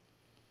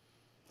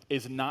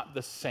 is not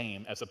the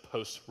same as a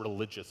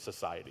post-religious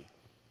society.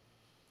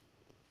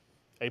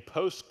 A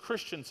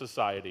post-Christian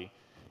society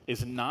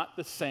is not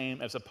the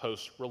same as a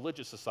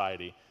post-religious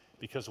society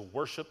because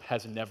worship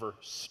has never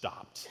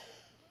stopped.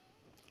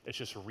 It's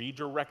just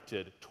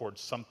redirected towards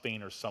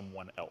something or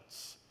someone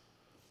else.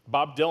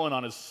 Bob Dylan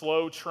on his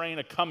Slow Train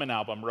a Comin'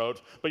 album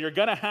wrote, but you're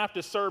gonna have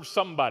to serve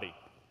somebody.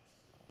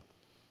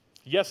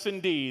 Yes,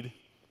 indeed,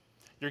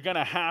 you're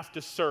gonna have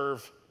to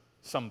serve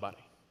somebody.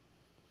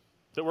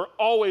 That we're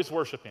always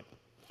worshiping,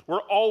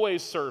 we're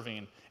always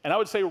serving, and I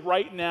would say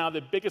right now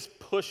the biggest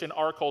push in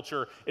our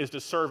culture is to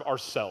serve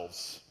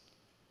ourselves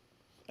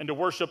and to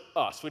worship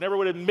us. We never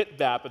would admit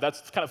that, but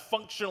that's kind of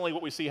functionally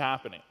what we see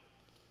happening.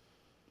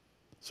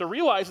 So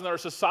realizing that our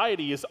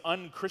society is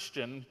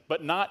unchristian,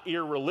 but not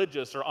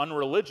irreligious or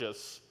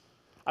unreligious,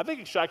 I think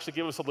it should actually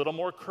give us a little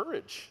more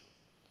courage.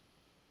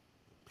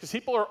 Because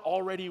people are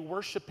already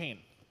worshiping.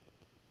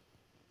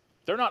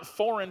 They're not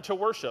foreign to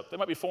worship. They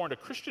might be foreign to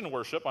Christian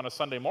worship on a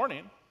Sunday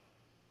morning,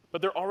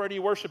 but they're already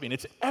worshiping.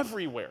 It's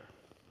everywhere.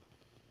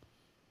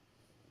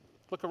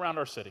 Look around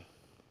our city.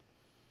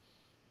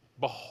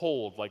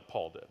 Behold, like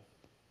Paul did.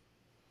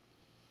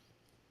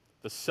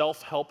 The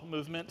self-help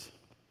movement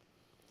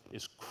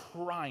is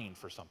crying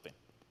for something.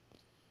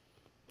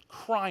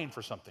 Crying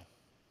for something.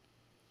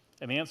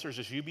 And the answer is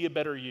just you be a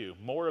better you.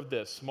 More of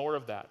this, more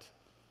of that.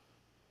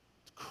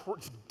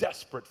 It's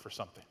desperate for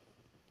something.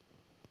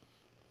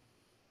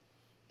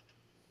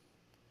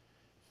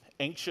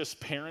 Anxious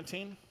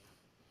parenting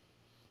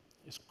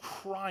is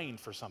crying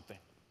for something.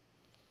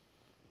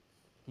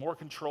 More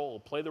control,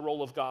 play the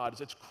role of God.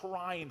 It's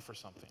crying for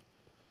something.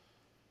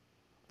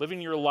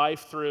 Living your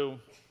life through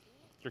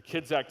your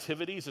kids'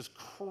 activities is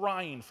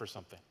crying for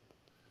something.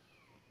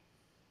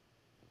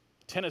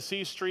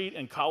 Tennessee Street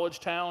in College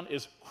Town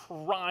is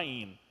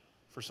crying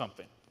for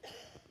something.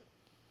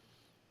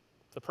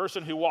 The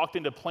person who walked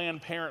into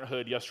Planned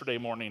Parenthood yesterday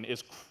morning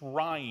is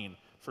crying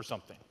for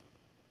something.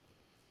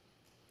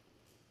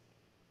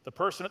 The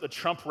person at the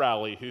Trump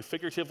rally who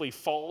figuratively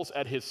falls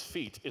at his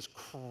feet is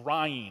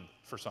crying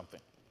for something.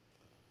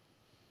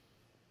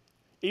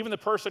 Even the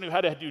person who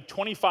had to do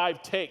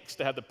 25 takes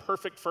to have the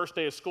perfect first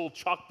day of school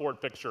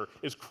chalkboard picture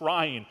is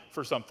crying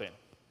for something.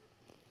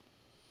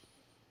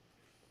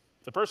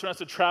 The person who has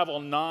to travel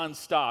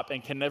nonstop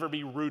and can never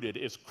be rooted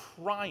is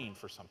crying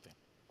for something.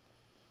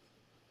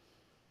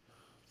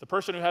 The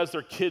person who has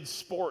their kids'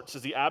 sports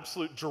as the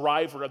absolute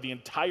driver of the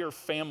entire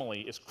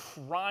family is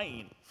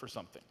crying for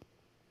something.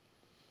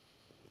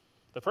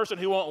 The person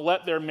who won't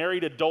let their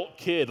married adult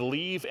kid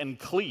leave and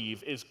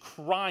cleave is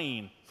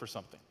crying for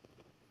something.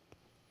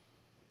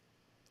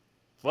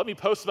 Let me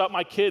post about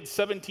my kids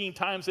 17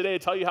 times a day to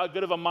tell you how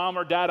good of a mom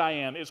or dad I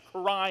am is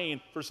crying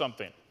for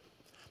something.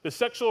 The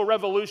sexual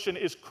revolution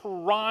is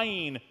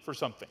crying for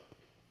something.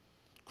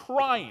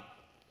 Crying,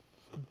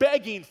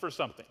 begging for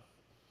something.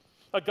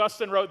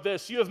 Augustine wrote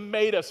this, "You have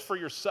made us for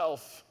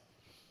yourself,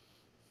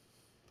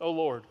 O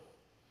Lord,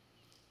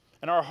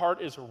 and our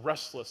heart is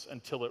restless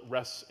until it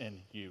rests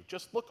in you."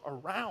 Just look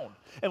around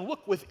and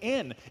look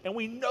within, and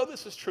we know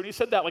this is true. And he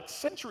said that like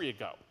centuries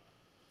ago,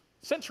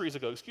 centuries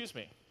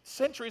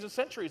and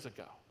centuries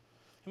ago.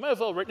 He might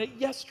have well written it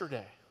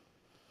yesterday.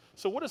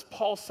 So what does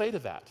Paul say to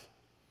that?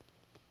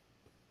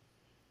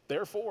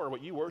 Therefore,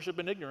 what you worship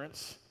in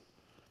ignorance,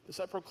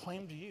 this I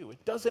proclaim to you.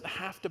 It doesn't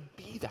have to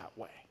be that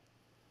way.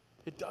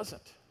 It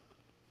doesn't.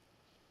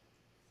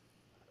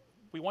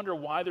 We wonder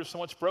why there's so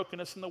much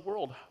brokenness in the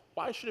world.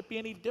 Why should it be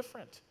any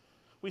different?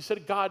 We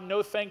said, God,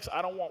 no thanks.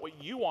 I don't want what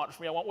you want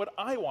from me. I want what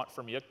I want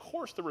from me. Of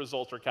course the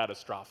results are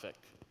catastrophic.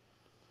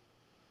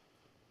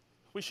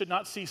 We should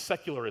not see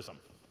secularism.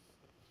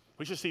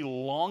 We should see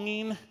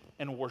longing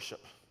and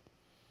worship.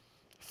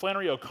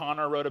 Flannery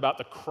O'Connor wrote about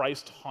the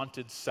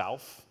Christ-haunted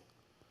South,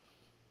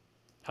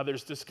 how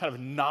there's this kind of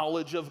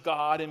knowledge of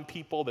God in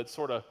people that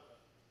sort of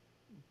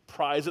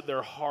pries at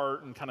their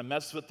heart and kind of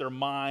messes with their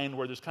mind,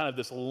 where there's kind of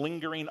this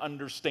lingering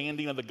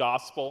understanding of the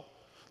gospel,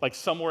 like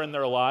somewhere in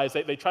their lives.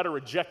 They try to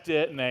reject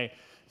it, and they're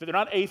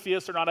not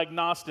atheists, they're not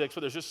agnostics,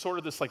 but there's just sort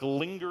of this like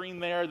lingering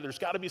there. There's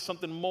got to be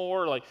something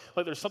more, like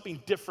there's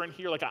something different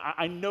here. Like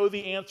I know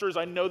the answers,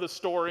 I know the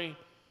story.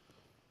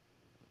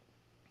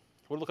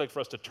 What would it look like for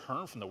us to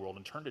turn from the world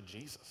and turn to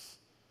Jesus?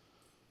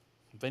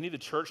 They need the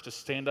church to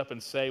stand up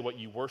and say, what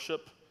you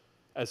worship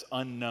as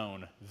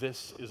unknown,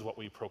 this is what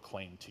we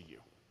proclaim to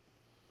you.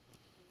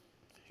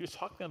 He was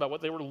talking about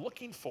what they were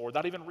looking for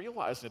without even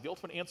realizing it, the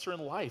ultimate answer in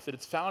life, that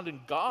it's found in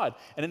God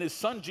and in his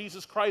son,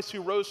 Jesus Christ,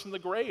 who rose from the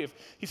grave.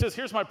 He says,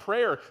 here's my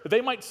prayer, that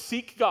they might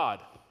seek God,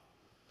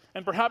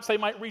 and perhaps they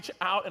might reach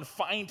out and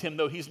find him,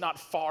 though he's not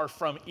far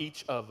from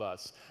each of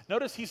us.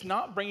 Notice he's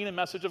not bringing a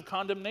message of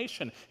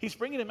condemnation. He's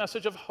bringing a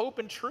message of hope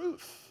and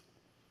truth.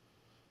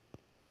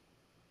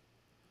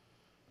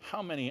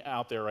 How many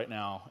out there right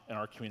now in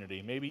our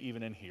community, maybe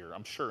even in here,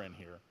 I'm sure in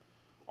here,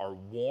 are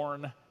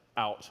worn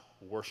out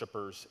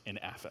worshipers in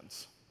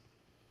Athens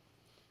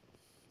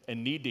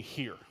and need to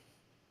hear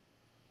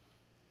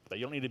that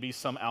you don't need to be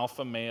some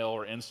alpha male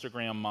or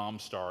Instagram mom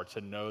star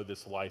to know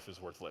this life is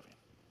worth living?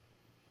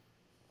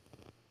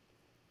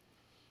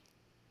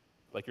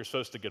 Like you're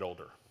supposed to get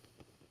older.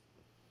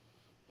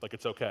 Like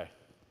it's okay.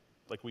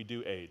 Like we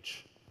do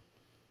age.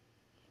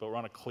 But we're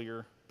on a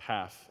clear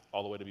path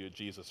all the way to be with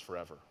Jesus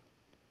forever.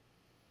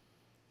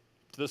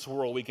 To this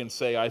world, we can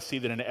say, I see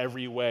that in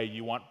every way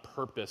you want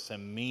purpose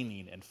and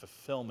meaning and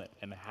fulfillment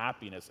and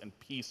happiness and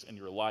peace in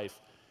your life.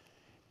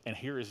 And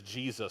here is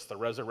Jesus, the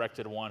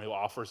resurrected one, who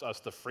offers us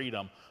the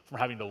freedom from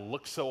having to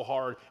look so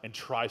hard and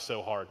try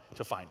so hard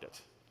to find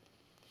it.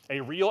 A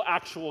real,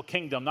 actual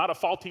kingdom, not a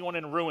faulty one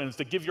in ruins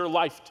to give your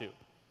life to.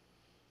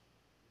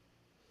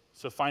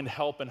 So find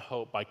help and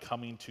hope by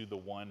coming to the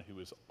one who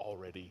is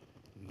already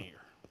near.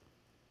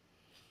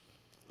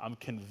 I'm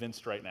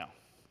convinced right now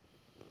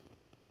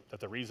that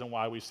the reason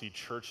why we see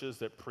churches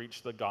that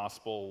preach the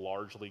gospel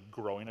largely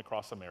growing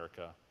across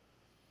America,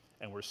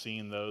 and we're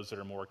seeing those that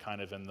are more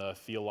kind of in the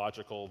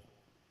theological,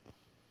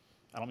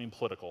 I don't mean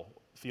political,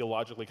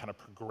 theologically kind of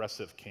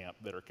progressive camp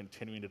that are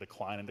continuing to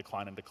decline and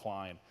decline and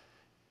decline,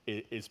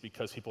 is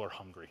because people are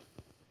hungry.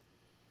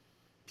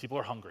 People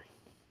are hungry.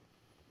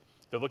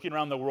 They're looking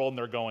around the world and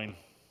they're going,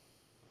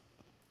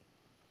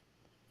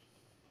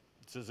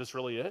 is this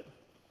really it?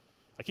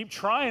 I keep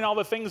trying all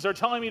the things they're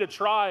telling me to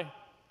try.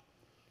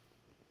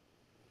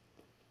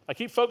 I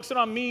keep focusing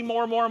on me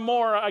more and more and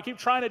more. I keep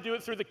trying to do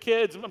it through the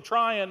kids. I'm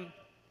trying.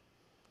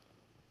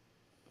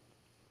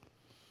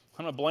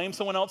 I'm going to blame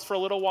someone else for a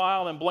little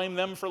while, then blame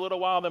them for a little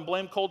while, then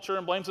blame culture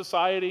and blame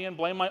society and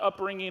blame my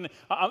upbringing.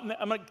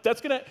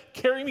 That's going to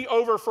carry me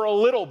over for a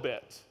little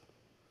bit.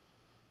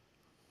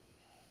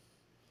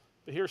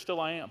 But here still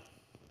I am.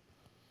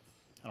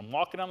 And I'm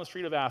walking down the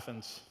street of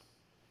Athens,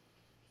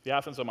 the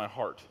Athens of my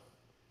heart.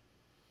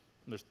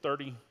 And there's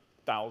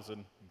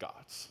 30,000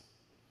 gods.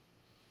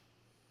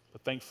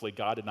 But thankfully,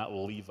 God did not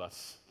leave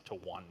us to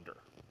wander.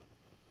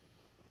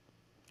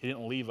 He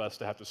didn't leave us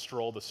to have to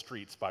stroll the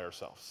streets by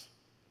ourselves.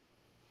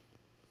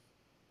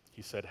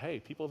 He said, hey,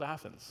 people of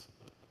Athens,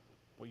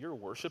 what you're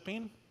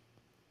worshiping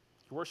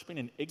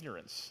in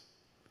ignorance.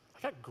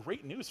 I got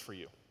great news for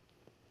you.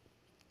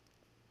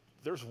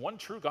 There's one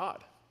true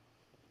God,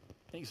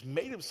 and he's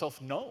made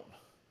himself known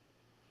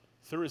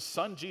through his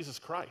son, Jesus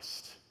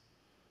Christ.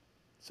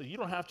 So you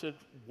don't have to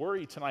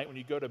worry tonight when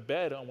you go to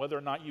bed on whether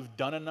or not you've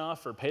done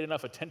enough or paid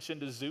enough attention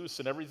to Zeus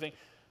and everything.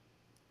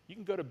 You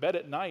can go to bed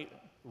at night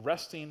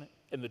resting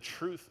in the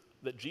truth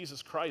that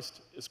Jesus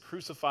Christ is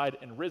crucified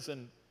and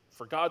risen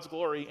for God's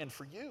glory and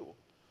for you.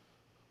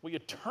 Will you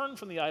turn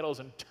from the idols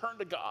and turn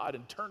to God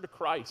and turn to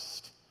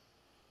Christ?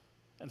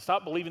 And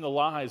stop believing the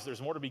lies.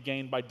 There's more to be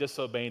gained by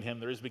disobeying him.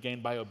 There is to be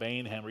gained by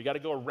obeying him. Or you got to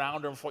go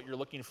around him for what you're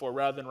looking for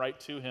rather than right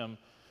to him.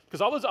 Because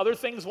all those other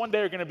things one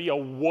day are going to be a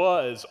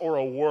was or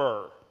a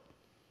were.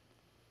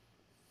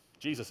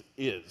 Jesus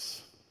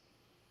is.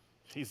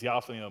 He's the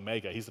Alpha and the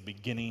Omega. He's the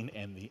beginning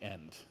and the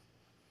end.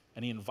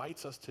 And he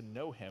invites us to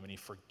know him, and he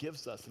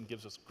forgives us and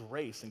gives us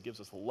grace and gives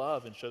us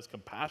love and shows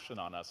compassion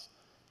on us.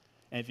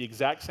 And at the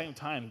exact same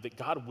time, that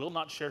God will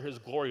not share his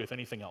glory with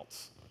anything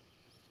else.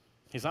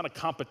 He's not a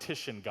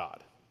competition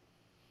God.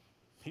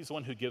 He's the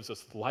one who gives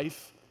us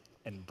life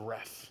and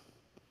breath.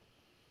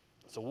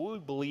 So will we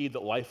believe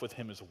that life with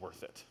him is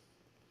worth it?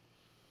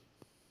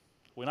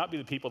 Will we not be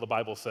the people the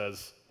Bible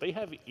says, they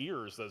have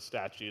ears, those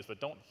statues, but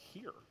don't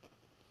hear?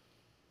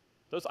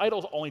 Those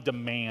idols only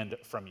demand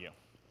from you.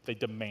 They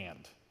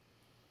demand.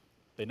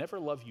 They never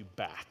love you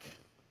back.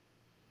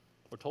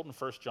 We're told in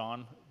 1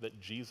 John that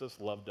Jesus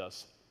loved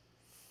us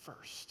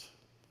first.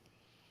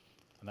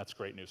 And that's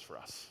great news for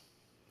us.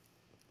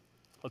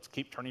 Let's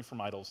keep turning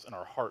from idols in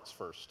our hearts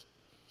first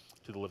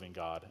to the living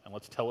God. And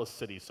let's tell a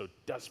city so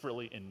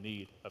desperately in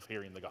need of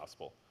hearing the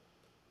gospel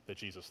that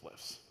Jesus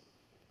lives.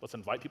 Let's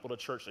invite people to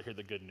church to hear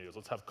the good news.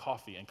 Let's have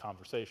coffee and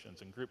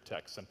conversations and group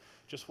texts and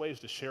just ways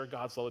to share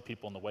God's love with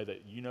people in the way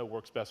that you know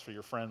works best for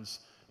your friends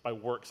by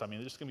works. I mean,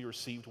 they're just going to be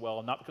received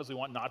well, not because we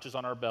want notches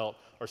on our belt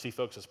or see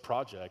folks as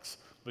projects,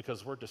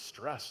 because we're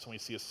distressed when we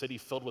see a city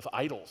filled with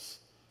idols.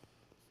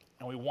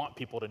 And we want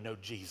people to know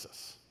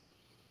Jesus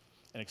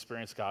and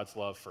experience God's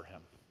love for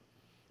him.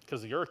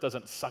 Because the earth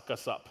doesn't suck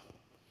us up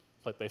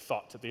like they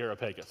thought at the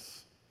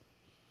Areopagus.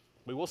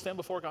 We will stand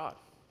before God.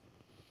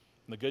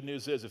 And the good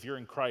news is, if you're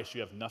in Christ,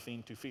 you have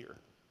nothing to fear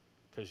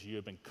because you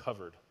have been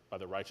covered by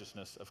the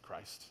righteousness of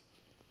Christ.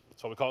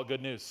 That's why we call it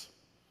good news.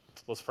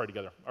 Let's pray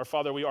together. Our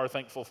Father, we are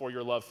thankful for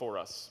your love for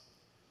us.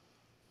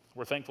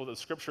 We're thankful that the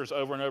scriptures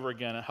over and over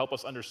again help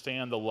us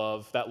understand that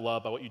love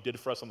by what you did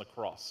for us on the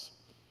cross.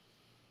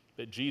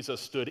 That Jesus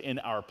stood in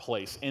our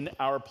place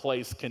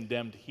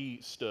condemned, he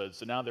stood.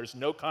 So now there's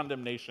no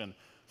condemnation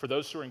for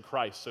those who are in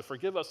Christ. So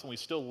forgive us when we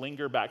still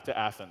linger back to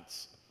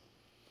Athens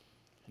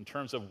in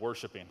terms of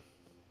worshiping.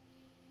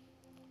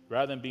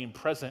 Rather than being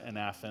present in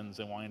Athens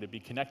and wanting to be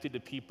connected to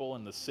people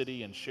in the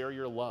city and share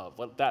your love,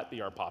 let that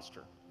be our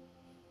posture.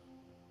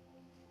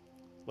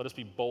 Let us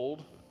be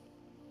bold.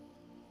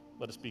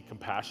 Let us be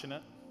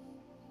compassionate.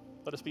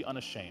 Let us be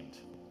unashamed.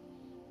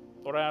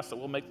 Lord, I ask that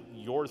we'll make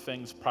your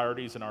things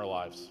priorities in our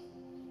lives,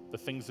 the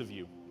things of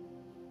you,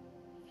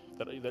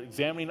 that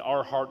examining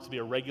our hearts be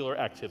a regular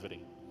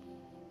activity,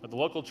 that the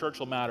local church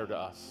will matter to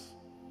us,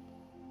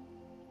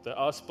 that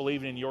us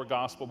believing in your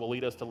gospel will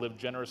lead us to live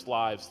generous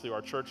lives through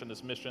our church and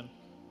this mission,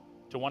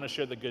 to want to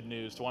share the good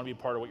news, to want to be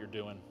a part of what you're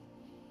doing.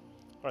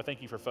 Lord, I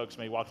thank you for folks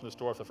maybe walked in this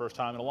door for the first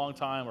time in a long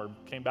time or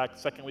came back the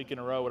second week in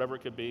a row, whatever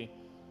it could be.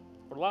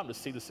 Lord, allow them to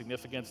see the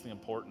significance and the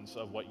importance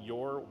of what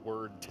your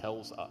word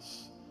tells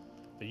us,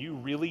 that you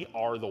really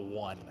are the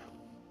one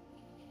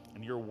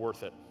and you're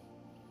worth it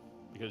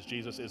because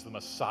Jesus is the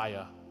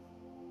Messiah,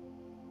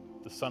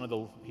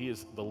 he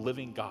is the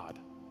living God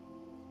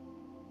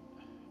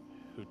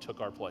who took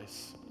our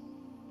place.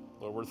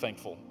 Lord, we're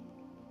thankful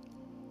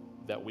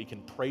that we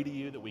can pray to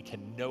you, that we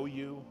can know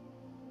you,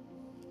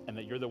 and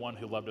that you're the one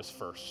who loved us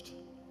first.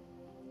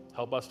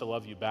 Help us to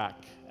love you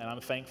back. And I'm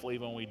thankful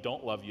even when we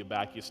don't love you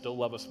back, you still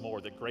love us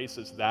more, that grace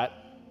is that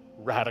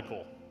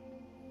radical.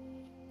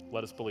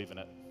 Let us believe in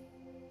it.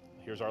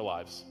 Here's our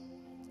lives.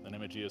 In the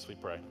name of Jesus we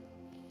pray.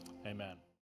 Amen.